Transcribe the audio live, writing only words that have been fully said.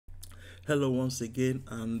Hello once again,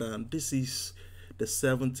 and this is the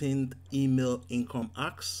 17th email income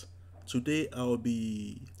hacks. Today I'll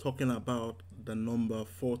be talking about the number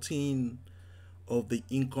 14 of the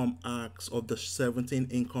income hacks of the 17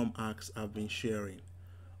 income hacks I've been sharing.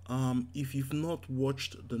 If you've not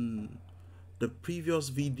watched the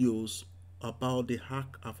previous videos about the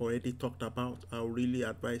hack I've already talked about, I would really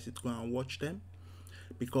advise you to go and watch them,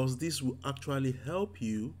 because this will actually help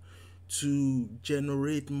you to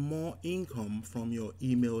generate more income from your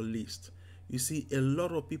email list. You see, a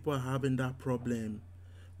lot of people are having that problem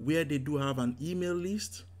where they do have an email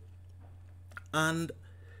list and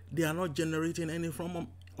they are not generating any form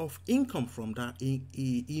of income from that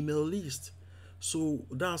email list. So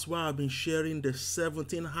that's why I've been sharing the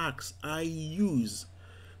 17 hacks I use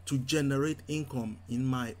to generate income in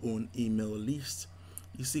my own email list.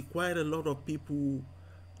 You see, quite a lot of people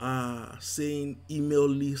are saying email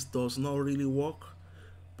list does not really work,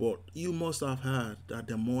 but you must have heard that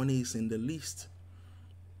the money is in the list.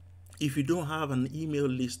 If you don't have an email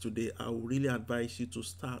list today, I would really advise you to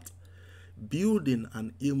start building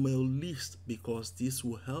an email list, because this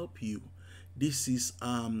will help you. This is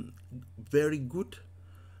very good.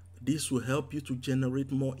 This will help you to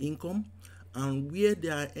generate more income, and where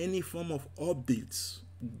there are any form of updates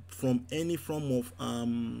from any form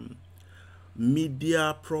of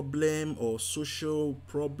media problem or social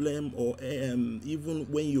problem, or even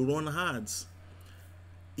when you run ads,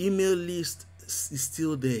 email list is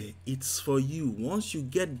still there. It's for you. Once you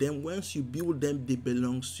get them, once you build them, they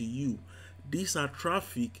belongs to you. These are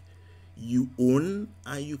traffic you own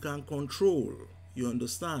and you can control. You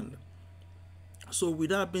understand? So with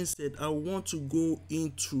that being said, I want to go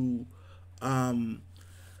into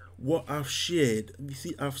what I've shared. You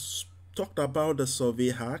see, I've talked about the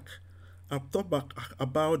survey hack. I've talked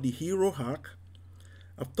about the hero hack.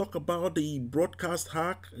 I've talked about the broadcast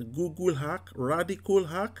hack, Google hack, radical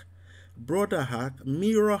hack, brother hack,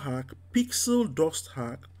 mirror hack, pixel dust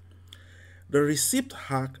hack, the receipt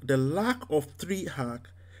hack, the lack of three hack,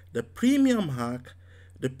 the premium hack,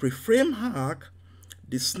 the preframe hack,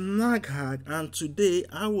 the snag hack, and today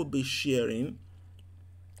I will be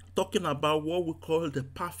talking about what we call the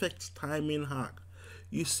perfect timing hack.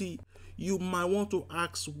 You see, you might want to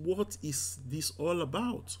ask, what is this all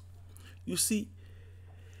about? You see,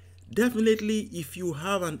 definitely if you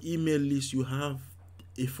have an email list, you have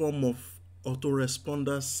a form of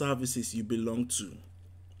autoresponder services you belong to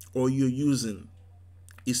or you're using.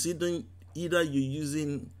 It's either you're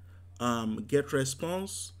using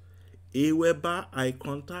GetResponse, Aweber,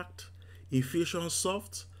 iContact,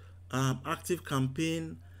 InfusionSoft,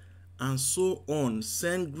 ActiveCampaign, and so on.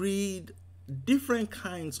 SendGrid, different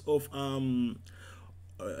kinds of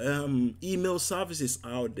email services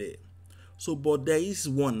out there. So, but there is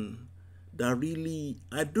one that really,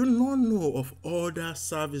 I do not know of other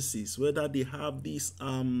services whether they have this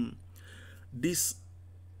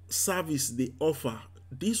service they offer.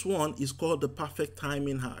 This one is called the perfect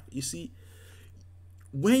timing hack. You see,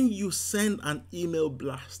 when you send an email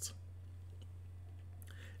blast,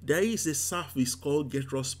 there is a service called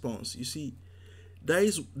GetResponse. You see,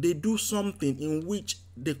 they do something in which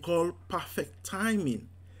they call perfect timing.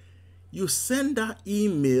 You send that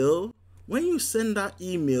email. When you send that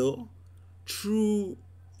email through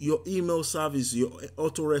your email service, your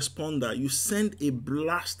autoresponder, you send a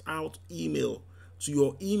blast out email to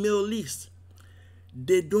your email list.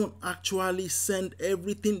 They don't actually send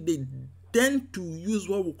everything. They tend to use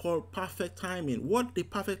what we call perfect timing. What the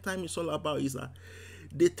perfect timing is all about is that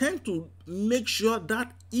they tend to make sure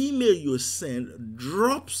that email you send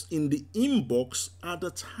drops in the inbox at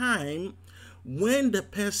the time when the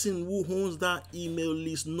person who owns that email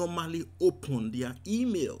list normally open their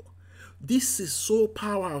email. This is so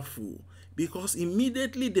powerful, because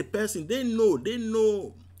immediately the person, they know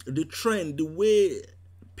the trend, the way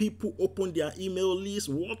people open their email list,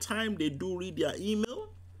 what time they do read their email.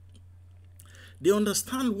 They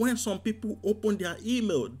understand when some people open their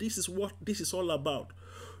email. This is what this is all about.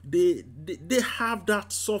 They have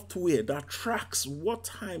that software that tracks what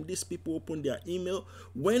time these people open their email,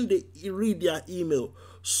 when they read their email.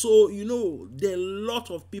 So there are a lot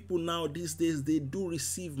of people now these days, they do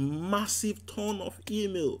receive massive ton of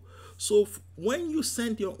email. So when you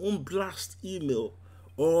send your own blast email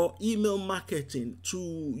or email marketing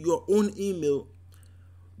to your own email,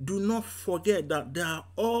 do not forget that there are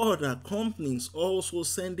other companies also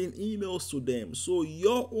sending emails to them. So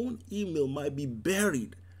your own email might be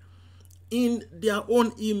buried in their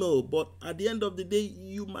own email, but at the end of the day,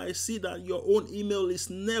 you might see that your own email is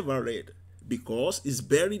never read, because it's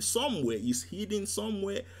buried somewhere, it's hidden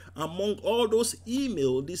somewhere among all those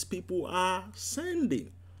emails these people are sending.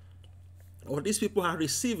 or these people are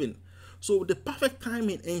receiving. So the perfect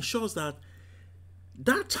timing ensures that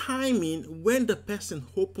timing when the person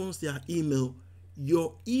opens their email,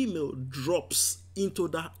 your email drops into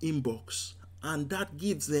that inbox, and that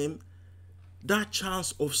gives them that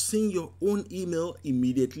chance of seeing your own email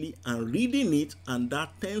immediately and reading it, and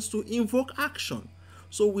that tends to invoke action.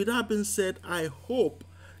 So with that being said, I hope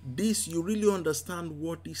you really understand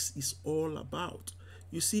what this is all about.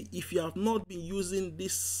 You see, if you have not been using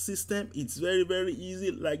this system, it's very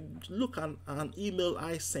easy. Like, look at an email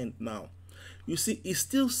I sent now. You see, it's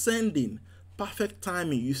still sending. Perfect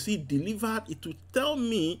timing. You see, delivered, it will tell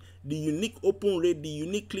me the unique open rate, the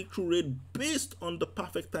unique click-through rate based on the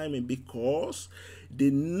perfect timing, because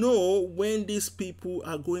they know when these people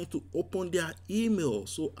are going to open their email.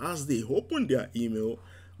 So as they open their email,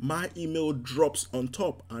 my email drops on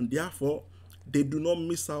top, and therefore they do not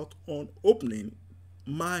miss out on opening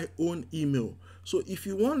my own email. So if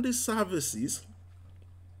you want these services,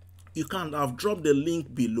 you can have dropped the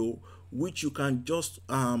link below, which you can just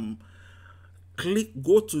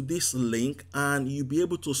go to this link, and you'll be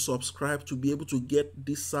able to subscribe to be able to get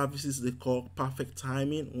these services they call perfect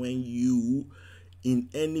timing when you in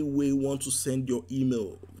any way want to send your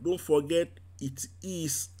email. Don't forget, it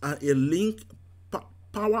is a link,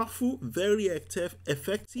 powerful, very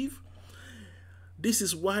effective. This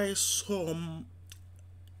is why some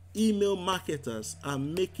email marketers are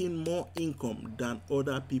making more income than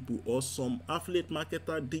other people, or some affiliate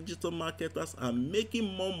marketers, digital marketers are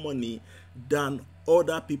making more money than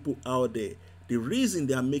other people out there. The reason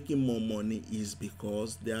they are making more money is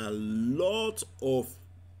because there are lots of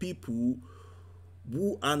people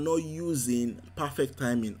who are not using perfect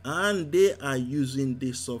timing, and they are using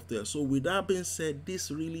this software. So with that being said,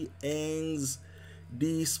 this really ends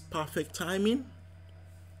this perfect timing.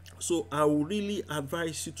 So I will really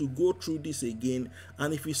advise you to go through this again,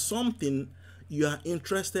 and if it's something you are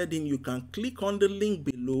interested in, you can click on the link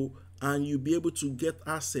below, and you'll be able to get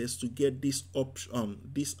access to get this option,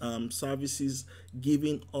 these services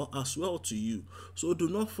given as well to you. So do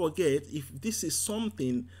not forget, if this is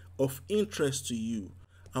something of interest to you,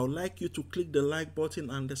 I would like you to click the like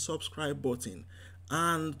button and the subscribe button,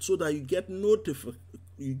 and so that you get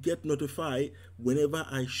notified whenever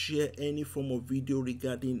I share any form of video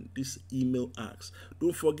regarding this email hacks.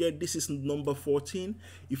 Don't forget, this is number 14.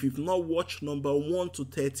 If you've not watched number 1 to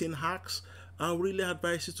 13 hacks, I really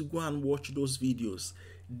advise you to go and watch those videos.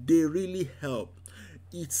 They really help.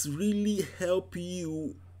 It's really help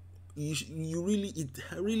you. It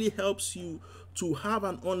really helps you to have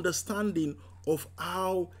an understanding of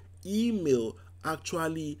how email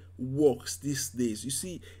actually works these days. You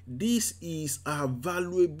see, this is a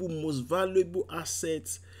most valuable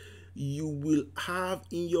asset you will have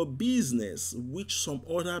in your business, which some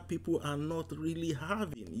other people are not really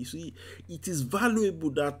having. You see, it is valuable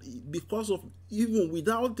that because of, even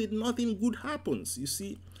without it, nothing good happens. You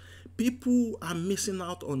see, people are missing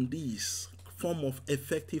out on this form of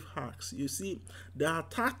effective hacks. You see, there are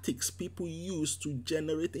tactics people use to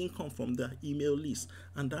generate income from their email list,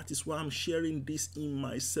 and that is why I'm sharing this in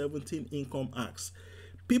my 17 income hacks.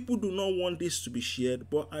 People do not want this to be shared,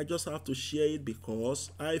 but I just have to share it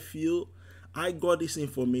because I feel I got this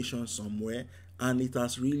information somewhere and it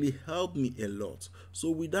has really helped me a lot.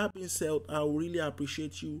 So with that being said, I really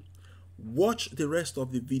appreciate you. Watch the rest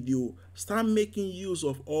of the video, start making use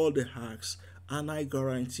of all the hacks, and I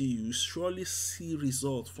guarantee you surely see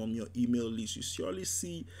results from your email list. You surely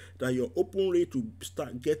see that your open rate will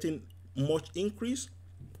start getting much increase.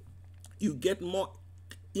 You get more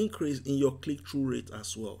increase in your click-through rate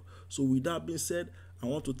as well. So with that being said, I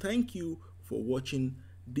want to thank you for watching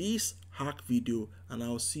this hack video, and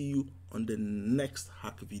I'll see you on the next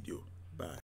hack video. Bye.